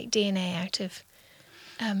to take DNA out of...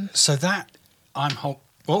 So that,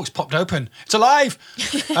 it's popped open. It's alive!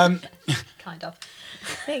 Kind of.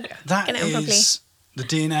 There you go. That Get it on properly. is the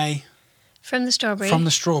DNA From the strawberry. from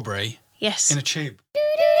the strawberry Yes. in a tube.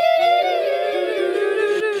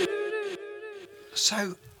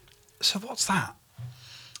 So what's that?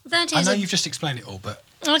 That I is know you've just explained it all, but...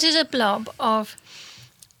 That is a blob of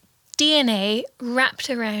DNA wrapped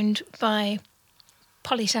around by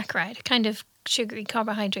polysaccharide, a kind of sugary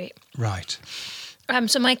carbohydrate. Right.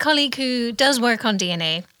 So my colleague who does work on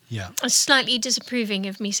DNA Yeah. is slightly disapproving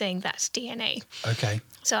of me saying that's DNA. Okay.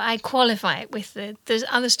 So I qualify it with there's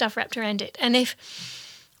other stuff wrapped around it. And if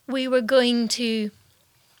we were going to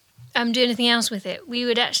do anything else with it, we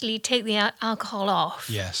would actually take the alcohol off,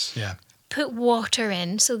 Yes. Yeah. put water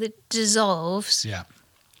in so that it dissolves, Yeah.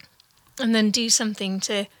 and then do something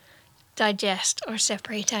to digest or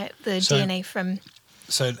separate out the So- DNA from...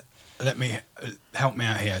 So help me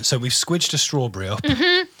out here. So we've squidged a strawberry up,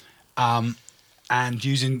 and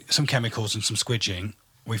using some chemicals and some squidging,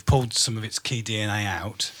 we've pulled some of its key DNA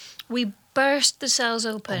out. We burst the cells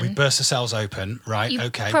open. We burst the cells open, right? You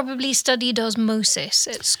Okay. probably studied osmosis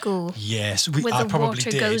at school. Yes, Where I the probably water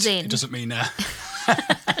did. goes in. It doesn't mean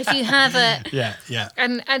If you have a... yeah,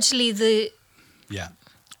 And actually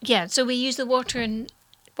yeah, so we use the water and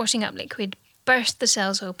washing up liquid, burst the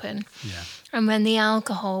cells open, yeah. and when the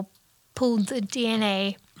alcohol pulled the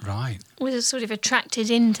DNA, Right. was sort of attracted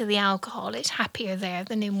into the alcohol, it's happier there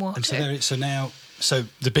than in water. And so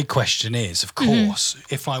the big question is, of course,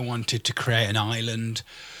 if I wanted to create an island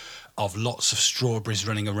of lots of strawberries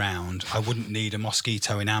running around, I wouldn't need a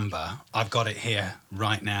mosquito in amber. I've got it here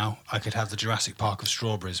right now. I could have the Jurassic Park of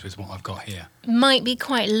strawberries with what I've got here. Might be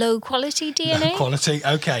quite low quality DNA. No quality,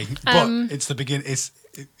 okay, but it's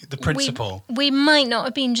the principle. We might not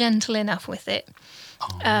have been gentle enough with it. So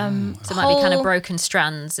it might be kind of broken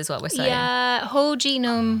strands, is what we're saying. Yeah, whole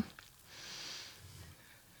genome.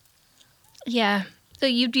 Yeah. So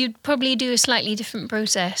you'd probably do a slightly different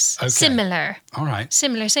process. Okay. Similar. All right.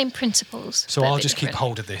 Similar, same principles. So but a I'll bit just keep different.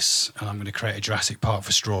 hold of this, and I'm going to create a Jurassic Park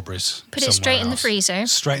for strawberries. Put it straight in the freezer.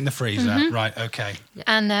 Straight in the freezer, right? Okay.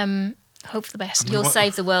 And hope for the best. You'll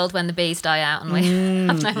save the world when the bees die out and we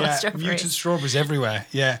have no more Yeah, strawberries. mutant strawberries everywhere.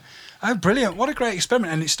 Yeah. Oh, brilliant! What a great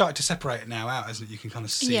experiment, and it's started to separate it now out, hasn't it? You can kind of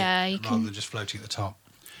see it rather than just floating at the top.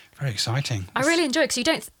 Very exciting. I really enjoy it because you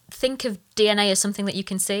don't think of DNA as something that you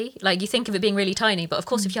can see. Like, you think of it being really tiny, but of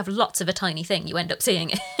course, if you have lots of a tiny thing, you end up seeing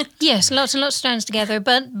it. Yes, lots and lots of strands together,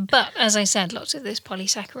 but as I said, lots of this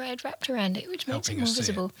polysaccharide wrapped around it, which makes it Helping more us see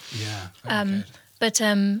visible. it. Yeah, very good. But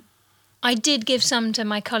I did give some to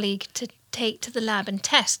my colleague to take to the lab and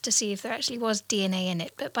test to see if there actually was DNA in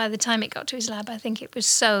it. But by the time it got to his lab, I think it was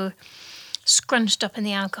so scrunched up in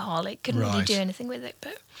the alcohol, it couldn't really Right. do anything with it.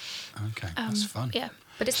 But Okay, that's fun. yeah.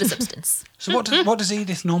 But it's the substance. So what does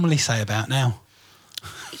Edith normally say about now?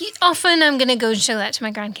 Often I'm going to go and show that to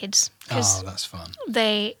my grandkids because Oh, that's fun.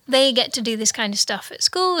 they get to do this kind of stuff at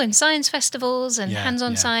school and science festivals and Yeah,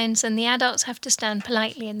 hands-on yeah. science, and the adults have to stand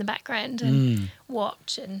politely in the background and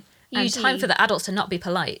watch. And And usually, time for the adults to not be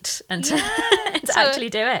polite and to, to So- actually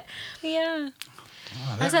do it. yeah.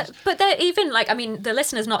 But they're even like, I mean, the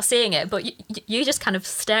listener's not seeing it, but you just kind of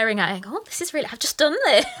staring at it, oh, this is really, I've just done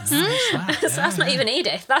this. So that's not even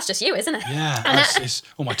Edith. That's just you, isn't it? Yeah, it's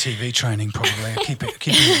all my TV training probably.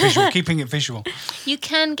 Keeping it visual. You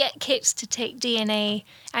can get kits to take DNA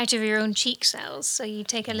out of your own cheek cells. So you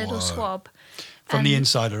take a little Whoa. swab From the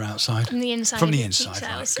inside or outside? from the inside. From of the your inside, cheek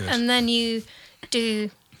right, cells, good. and then you do.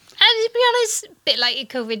 And to be honest, a bit like your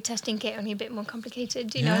COVID testing kit, only a bit more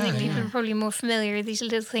complicated. You know, I think people are probably more familiar with these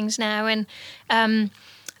little things now, and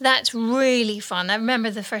that's really fun. I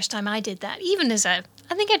remember the first time I did that, even I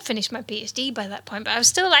think I'd finished my PhD by that point, but I was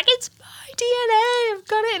still like, it's my DNA, I've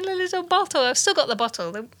got it in a little bottle. I've still got the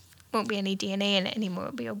bottle. There won't be any DNA in it anymore.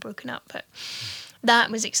 It'll be all broken up, but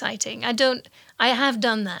that was exciting. I have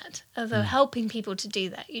done that, although helping people to do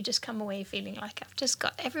that, you just come away feeling like I've just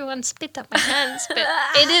got everyone spit up my hands, but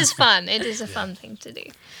it is fun. It is a fun thing to do.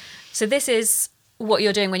 So this is what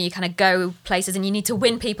you're doing when you kind of go places and you need to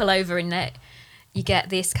win people over, in that you get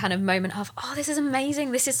this kind of moment of, oh, this is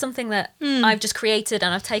amazing. This is something that I've just created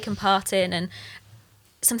and I've taken part in, and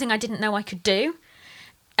something I didn't know I could do.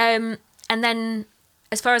 And then,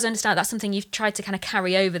 as far as I understand, that's something you've tried to kind of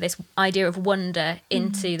carry over, this idea of wonder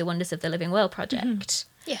into the Wonders of the Living World project.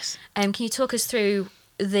 Yes. Can you talk us through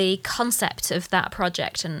the concept of that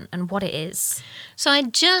project and what it is? So I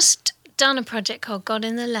just done a project called God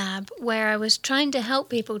in the Lab, where I was trying to help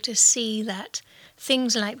people to see that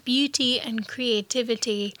things like beauty and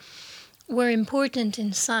creativity were important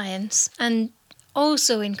in science and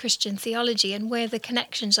also in Christian theology, and where the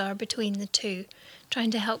connections are between the two,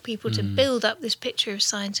 trying to help people to build up this picture of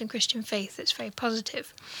science and Christian faith that's very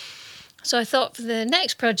positive. So I thought for the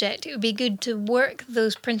next project, it would be good to work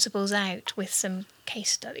those principles out with some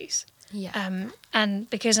case studies. Yeah. And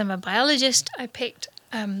because I'm a biologist, I picked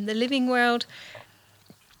the living world,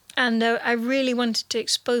 and I really wanted to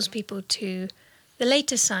expose people to the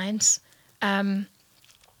latest science,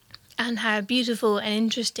 and how beautiful and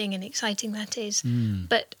interesting and exciting that is.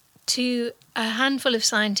 But to a handful of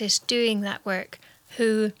scientists doing that work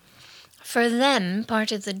who, for them,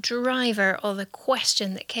 part of the driver or the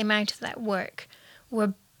question that came out of that work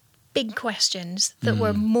were big questions that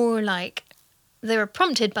were more like, they were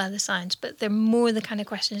prompted by the science, but they're more the kind of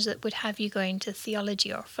questions that would have you go into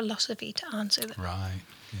theology or philosophy to answer them. Right.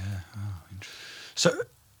 Yeah. Oh, interesting. So,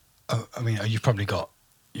 I mean, you've probably got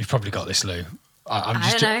this, Lou. I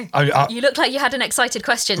don't know. You looked like you had an excited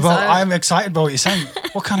question. Well, so. I'm excited by what you're saying.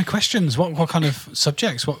 What kind of questions? What kind of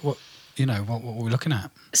subjects? What were we looking at?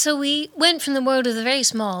 So we went from the world of the very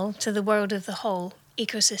small to the world of the whole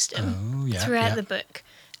ecosystem throughout the book.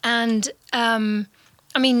 And,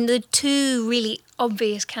 I mean, the two really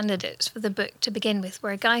obvious candidates for the book to begin with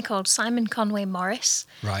were a guy called Simon Conway Morris,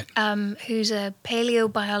 right? Who's a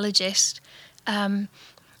paleobiologist,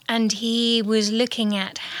 and he was looking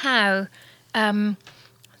at how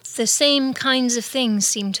the same kinds of things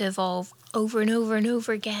seem to evolve over and over and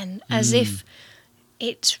over again, as if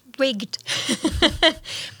it's rigged.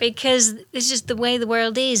 Because it's just the way the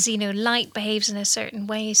world is, light behaves in a certain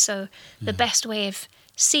way, so the best way of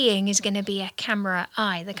seeing is going to be a camera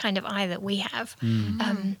eye, the kind of eye that we have.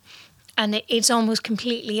 And it's almost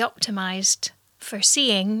completely optimized for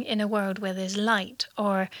seeing in a world where there's light,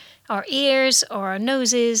 or our ears or our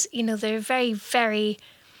noses. They're very, very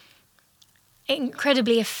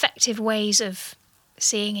incredibly effective ways of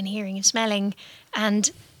seeing and hearing and smelling.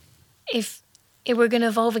 And if it were going to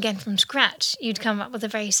evolve again from scratch, you'd come up with a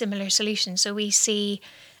very similar solution. So we see,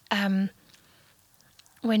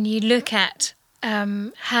 when you look at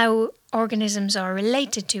how organisms are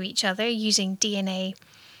related to each other using DNA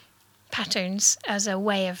patterns as a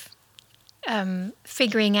way of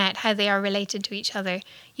figuring out how they are related to each other,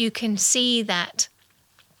 you can see that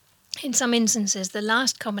in some instances, the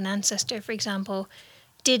last common ancestor, for example,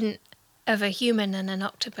 of a human and an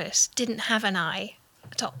octopus, didn't have an eye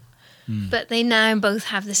at all. But they now both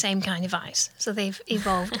have the same kind of eyes. So they've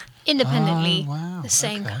evolved independently the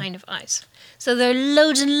same kind of eyes. So there are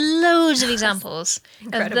loads and loads of examples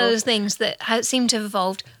of those things that seem to have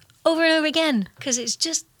evolved over and over again, because it's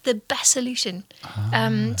just the best solution.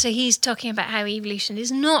 So he's talking about how evolution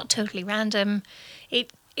is not totally random.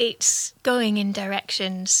 It's going in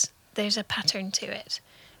directions. There's a pattern to it.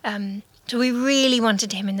 So we really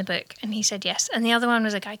wanted him in the book, and he said yes. And the other one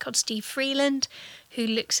was a guy called Steve Freeland, who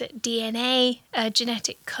looks at DNA,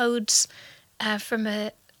 genetic codes, from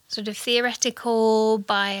a sort of theoretical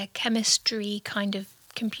biochemistry kind of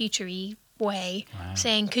computery way,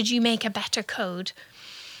 saying, could you make a better code?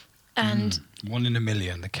 And 1 in a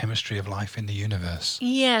million, the chemistry of life in the universe.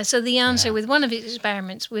 Yeah, so the answer with one of his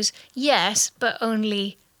experiments was yes, but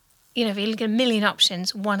only, if you look at a million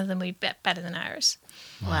options, one of them would be better than ours.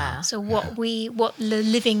 Wow. So what the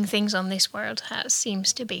living things on this world has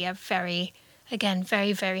seems to be a very,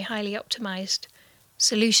 very, very highly optimized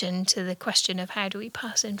solution to the question of how do we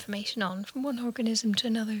pass information on from one organism to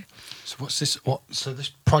another. So what's this? So this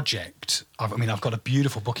project? I've got a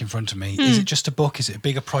beautiful book in front of me. Is it just a book? Is it a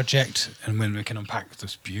bigger project? And when we can unpack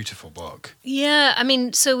this beautiful book. Yeah,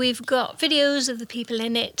 so we've got videos of the people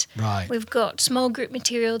in it. Right. We've got small group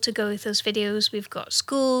material to go with those videos. We've got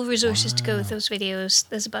school resources to go with those videos.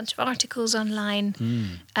 There's a bunch of articles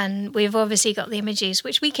online, and we've obviously got the images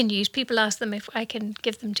which we can use. People ask them if I can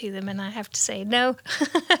give them to them, and I have to say no.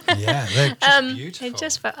 Yeah, they're just beautiful. They're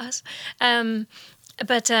just for us.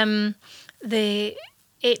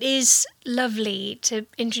 It is lovely to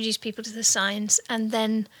introduce people to the science and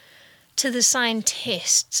then to the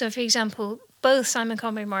scientists. So, for example, both Simon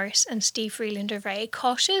Conway Morris and Steve Freeland are very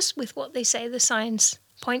cautious with what they say the science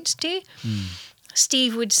points to.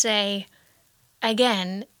 Steve would say,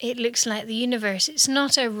 again, it looks like the universe, it's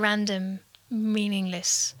not a random,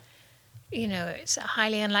 meaningless, it's a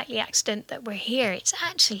highly unlikely accident that we're here. It's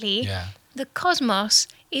actually the cosmos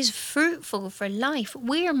is fruitful for life.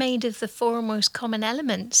 We're made of the four most common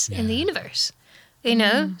elements in the universe,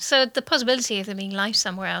 So the possibility of there being life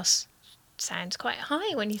somewhere else sounds quite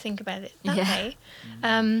high when you think about it that Yeah. way.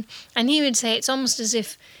 And he would say it's almost as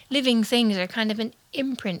if living things are kind of an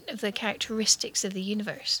imprint of the characteristics of the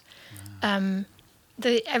universe. All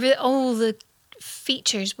the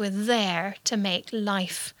features were there to make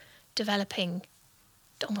life developing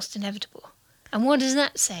almost inevitable. And what does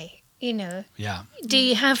that say? You know, Yeah. do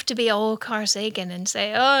you have to be all Carl Sagan and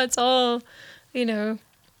say, oh, it's all,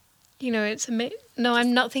 it's no,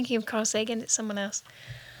 I'm not thinking of Carl Sagan, it's someone else.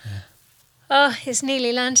 Yeah. Oh, it's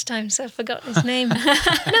nearly lunchtime, so I've forgotten his name. No,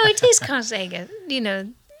 it is Carl Sagan,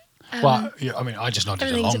 Well, yeah, I mean, I just nodded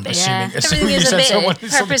everything's along, a bit- assuming everything you is a said bit someone.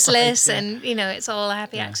 purposeless Yeah. and, it's all a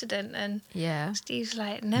happy accident. And Yeah. Steve's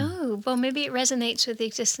like, no, well, maybe it resonates with the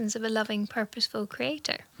existence of a loving, purposeful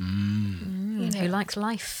creator. Who likes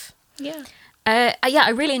life? Yeah. I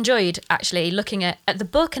really enjoyed actually looking at the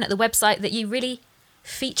book and at the website that you really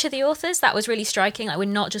feature the authors. That was really striking. Like, we're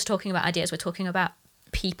not just talking about ideas, we're talking about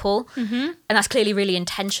people. And that's clearly really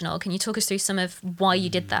intentional. Can you talk us through some of why you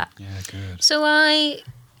did that? Yeah, good. So I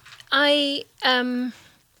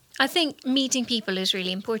think meeting people is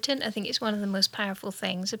really important. I think it's one of the most powerful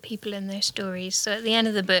things of people in their stories. So at the end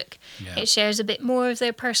of the book, it shares a bit more of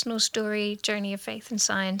their personal story, journey of faith and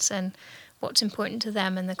science, and what's important to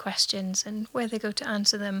them and the questions and where they go to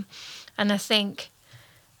answer them. And I think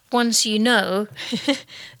once that,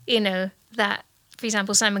 for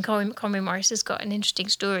example, Simon Conway Morris has got an interesting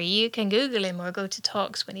story, you can Google him or go to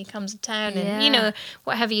talks when he comes to town and,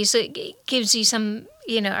 what have you. So it gives you some,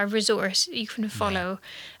 a resource you can follow.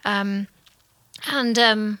 And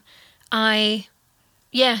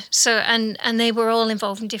they were all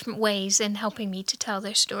involved in different ways in helping me to tell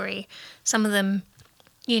their story. Some of them,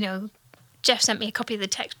 Jeff sent me a copy of the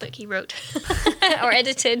textbook he wrote or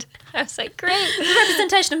edited. I was like, great. It's a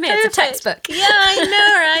representation of me. It's a textbook. Yeah, I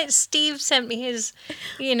know, right? Steve sent me his,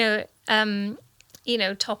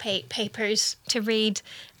 top 8 papers to read.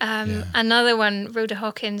 Another one, Rhoda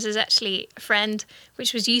Hawkins, is actually a friend,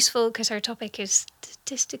 which was useful because her topic is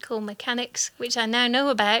statistical mechanics, which I now know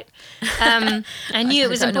about. I knew it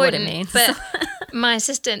was don't know what it important, means. but my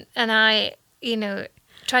assistant and I,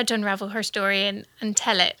 tried to unravel her story and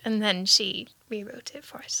tell it, and then she rewrote it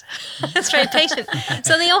for us. That's very patient.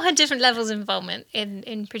 So they all had different levels of involvement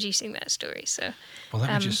in producing that story. So, Well,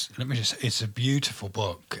 let me just. It's a beautiful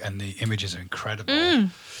book, and the images are incredible,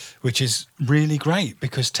 which is really great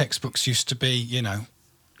because textbooks used to be, you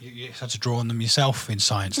had to draw on them yourself in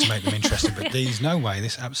science to make them interesting. But these, no way.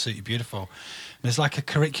 This is absolutely beautiful. There's like a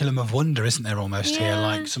curriculum of wonder, isn't there? Almost here,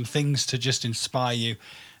 like some things to just inspire you,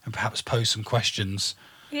 and perhaps pose some questions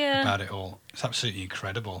about it all. It's absolutely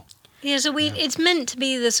incredible. Yeah, so it's meant to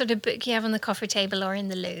be the sort of book you have on the coffee table or in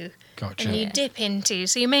the loo. Gotcha. And you dip into.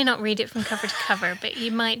 So you may not read it from cover to cover, but you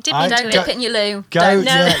might dip Don't into Don't it. dip in your loo. Go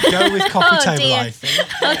with coffee Oh, table, dear. I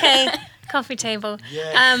think. Okay, coffee table.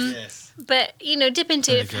 Yes. But, dip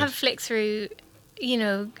into Really it, good. have a flick through,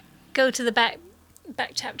 go to the back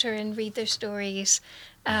chapter and read their stories.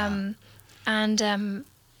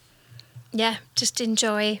 Just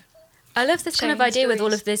enjoy. I love this kind of Sharing idea with all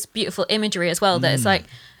stories. of this beautiful imagery as well, that it's like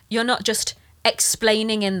you're not just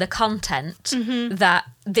explaining in the content that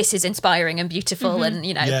this is inspiring and beautiful and,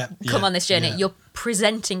 come on this journey. yeah. You're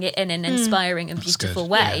presenting it in an inspiring and beautiful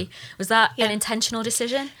good, way. Was that Yeah. an intentional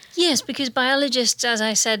decision? Yes, because biologists, as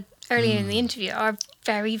I said earlier in the interview, are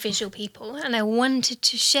very visual people. And I wanted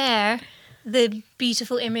to share the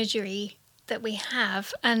beautiful imagery that we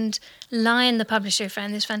have. And Lion, the publisher,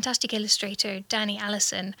 found this fantastic illustrator, Danny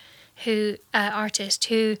Allison, artist,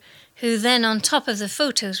 who then, on top of the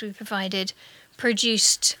photos we provided,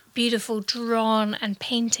 produced beautiful drawn and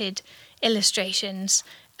painted illustrations.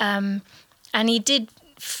 And he did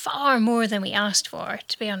far more than we asked for,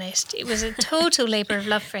 to be honest. It was a total labour of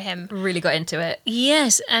love for him. Really got into it.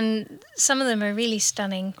 Yes, and some of them are really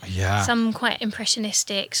stunning. Yeah. Some quite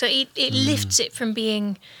impressionistic. So it lifts it from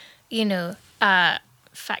being, a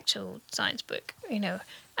factual science book,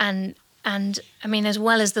 and I mean, as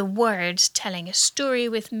well as the words telling a story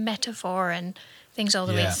with metaphor and things all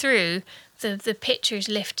the way through, the pictures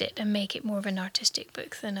lift it and make it more of an artistic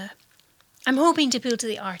book than a... I'm hoping to appeal to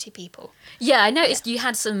the arty people. Yeah, I noticed you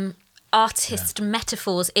had some artist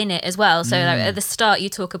metaphors in it as well. So like, at the start you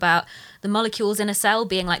talk about the molecules in a cell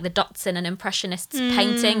being like the dots in an impressionist's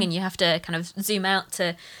painting, and you have to kind of zoom out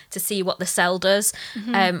to see what the cell does,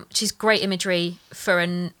 which is great imagery for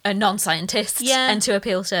a non-scientist and to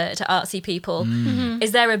appeal to artsy people.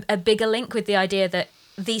 Is there a bigger link with the idea that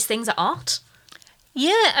these things are art?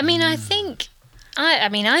 Yeah, I mean, I think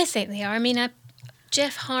they are.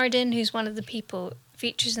 Jeff Harden, who's one of the people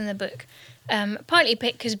features in the book, Partly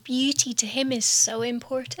because beauty to him is so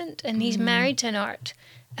important, and he's married to an art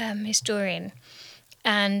historian,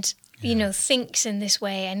 and thinks in this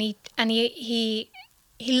way, and he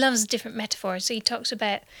loves different metaphors. So he talks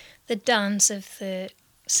about the dance of the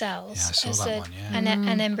cells as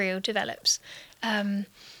an embryo develops.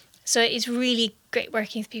 So it's really great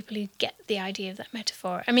working with people who get the idea of that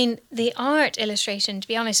metaphor. I mean, the art illustration, to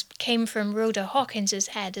be honest, came from Rhoda Hawkins's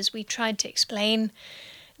head as we tried to explain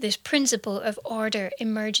this principle of order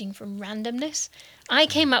emerging from randomness. I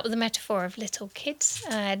came up with the metaphor of little kids.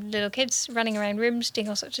 I had little kids running around rooms doing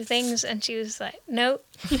all sorts of things, and she was like, no,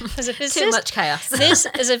 as a physicist, too much chaos.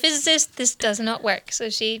 As a physicist, this does not work. So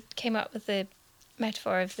she came up with the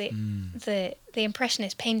metaphor of the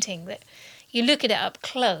impressionist painting, that you look at it up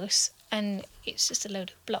close and it's just a load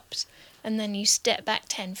of blobs, and then you step back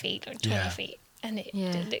 10 feet or 20 feet and it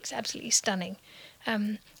looks absolutely stunning.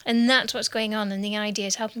 And that's what's going on, and the idea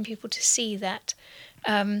is helping people to see that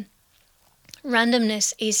randomness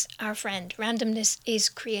is our friend. Randomness is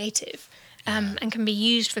creative, and can be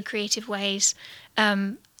used for creative ways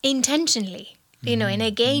intentionally. In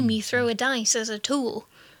a game you throw a dice as a tool,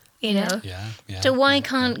 So why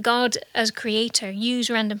can't God as creator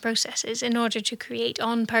use random processes in order to create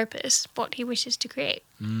on purpose what he wishes to create?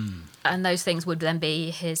 And those things would then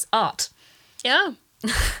be his art. Yeah.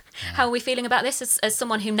 How are we feeling about this as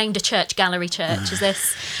someone who named a church Gallery Church? Is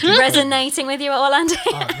this resonating with you at all, Andy?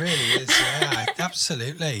 Oh, it really is, yeah,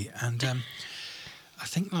 absolutely. And I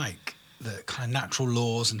think like the kind of natural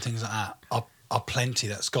laws and things like that are plenty.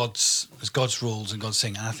 That's God's rules and God's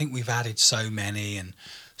thing. And I think we've added so many and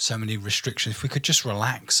so many restrictions. If we could just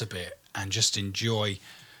relax a bit and just enjoy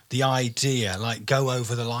the idea, like go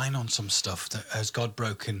over the line on some stuff, that has God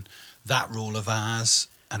broken that rule of ours,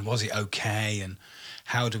 and was it okay, and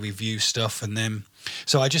how do we view stuff? And then,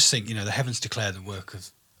 so I just think, the heavens declare the work of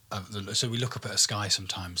so we look up at a sky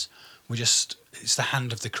sometimes, it's the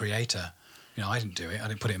hand of the creator. I didn't do it. I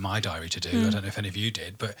didn't put it in my diary to do. I don't know if any of you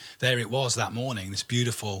did, but there it was that morning, this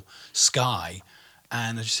beautiful sky.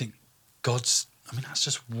 And I just think that's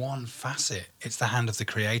just one facet. It's the hand of the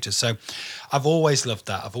creator. So I've always loved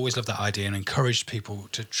that. I've always loved that idea, and encouraged people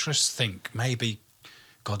to just think, maybe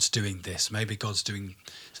God's doing this. Maybe God's doing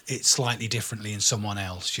it slightly differently in someone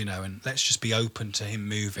else, and let's just be open to him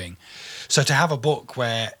moving. So to have a book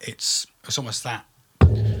where it's almost that,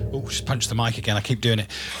 just punch the mic again, I keep doing it,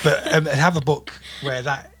 but have a book where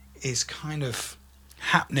that is kind of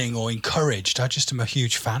happening or encouraged, I just am a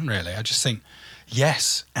huge fan, really. I just think,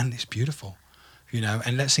 yes, and it's beautiful,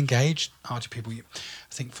 and let's engage arty people. I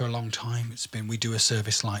think for a long time it's been, we do a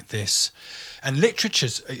service like this, and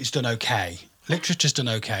literature's done okay. Literature's done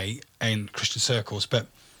okay in Christian circles, but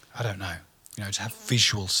I don't know. To have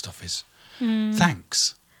visual stuff is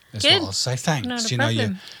thanks. That's what I'll say. Thanks. Not a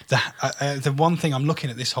problem. The one thing I'm looking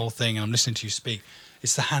at this whole thing, and I'm listening to you speak,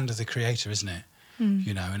 it's the hand of the creator, isn't it?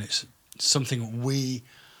 And it's something we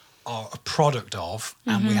are a product of,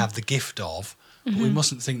 and we have the gift of. But we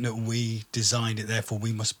mustn't think that we designed it, therefore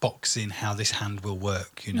we must box in how this hand will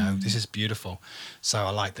work. This is beautiful. So I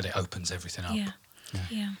like that it opens everything up.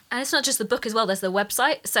 Yeah. And it's not just the book as well, there's the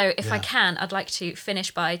website. So if I can, I'd like to finish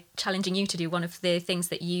by challenging you to do one of the things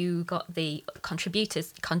that you got the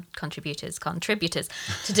contributors to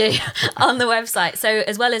do on the website. So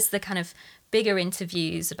as well as the kind of bigger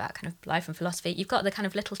interviews about kind of life and philosophy, you've got the kind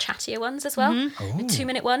of little chattier ones as well, the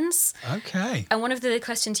 2-minute ones. Okay. And one of the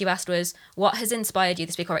questions you asked was, what has inspired you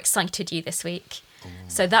this week or excited you this week? Ooh.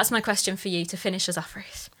 So that's my question for you to finish us off,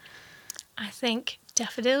 Ruth. I think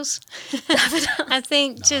daffodils. I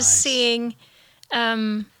think just seeing,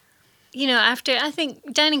 after, I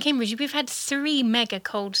think down in Cambridge, we've had 3 mega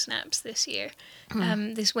cold snaps this year,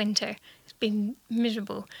 this winter. It's been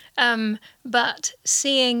miserable. But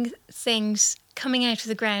seeing things coming out of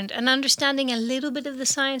the ground and understanding a little bit of the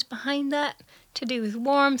science behind that, to do with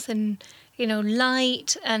warmth and,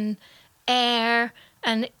 light and air,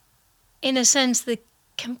 and in a sense, the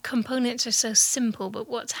components are so simple, but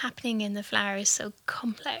what's happening in the flower is so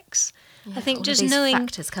complex. I think just knowing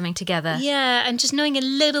factors coming together, and just knowing a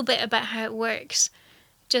little bit about how it works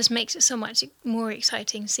just makes it so much more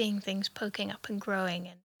exciting, seeing things poking up and growing.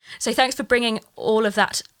 So thanks for bringing all of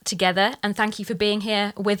that together, and thank you for being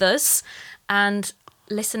here with us. And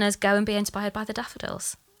listeners, go and be inspired by the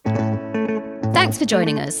daffodils. Thanks for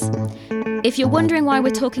joining us. If you're wondering why we're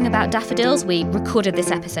talking about daffodils, we recorded this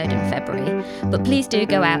episode in February, but please do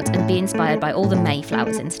go out and be inspired by all the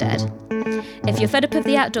Mayflowers instead. If you're fed up of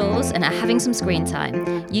the outdoors and are having some screen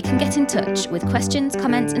time, you can get in touch with questions,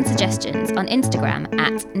 comments and suggestions on Instagram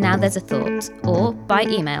at nowthere'sathought or by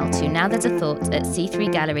email to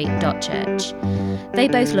nowthere'sathought@c3gallery.church. They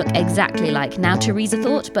both look exactly like Now Teresa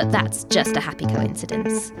Thought, but that's just a happy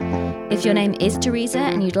coincidence. If your name is Teresa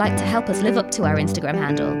and you'd like to help us live up to our Instagram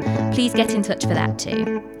handle, please get in touch for that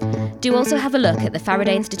too. Do also have a look at the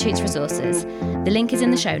Faraday Institute's resources. The link is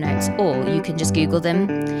in the show notes, or you can just Google them.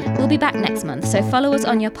 We'll be back next month, so follow us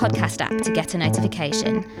on your podcast app to get a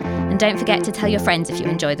notification. And don't forget to tell your friends if you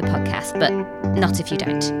enjoy the podcast, but not if you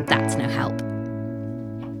don't. That's no help.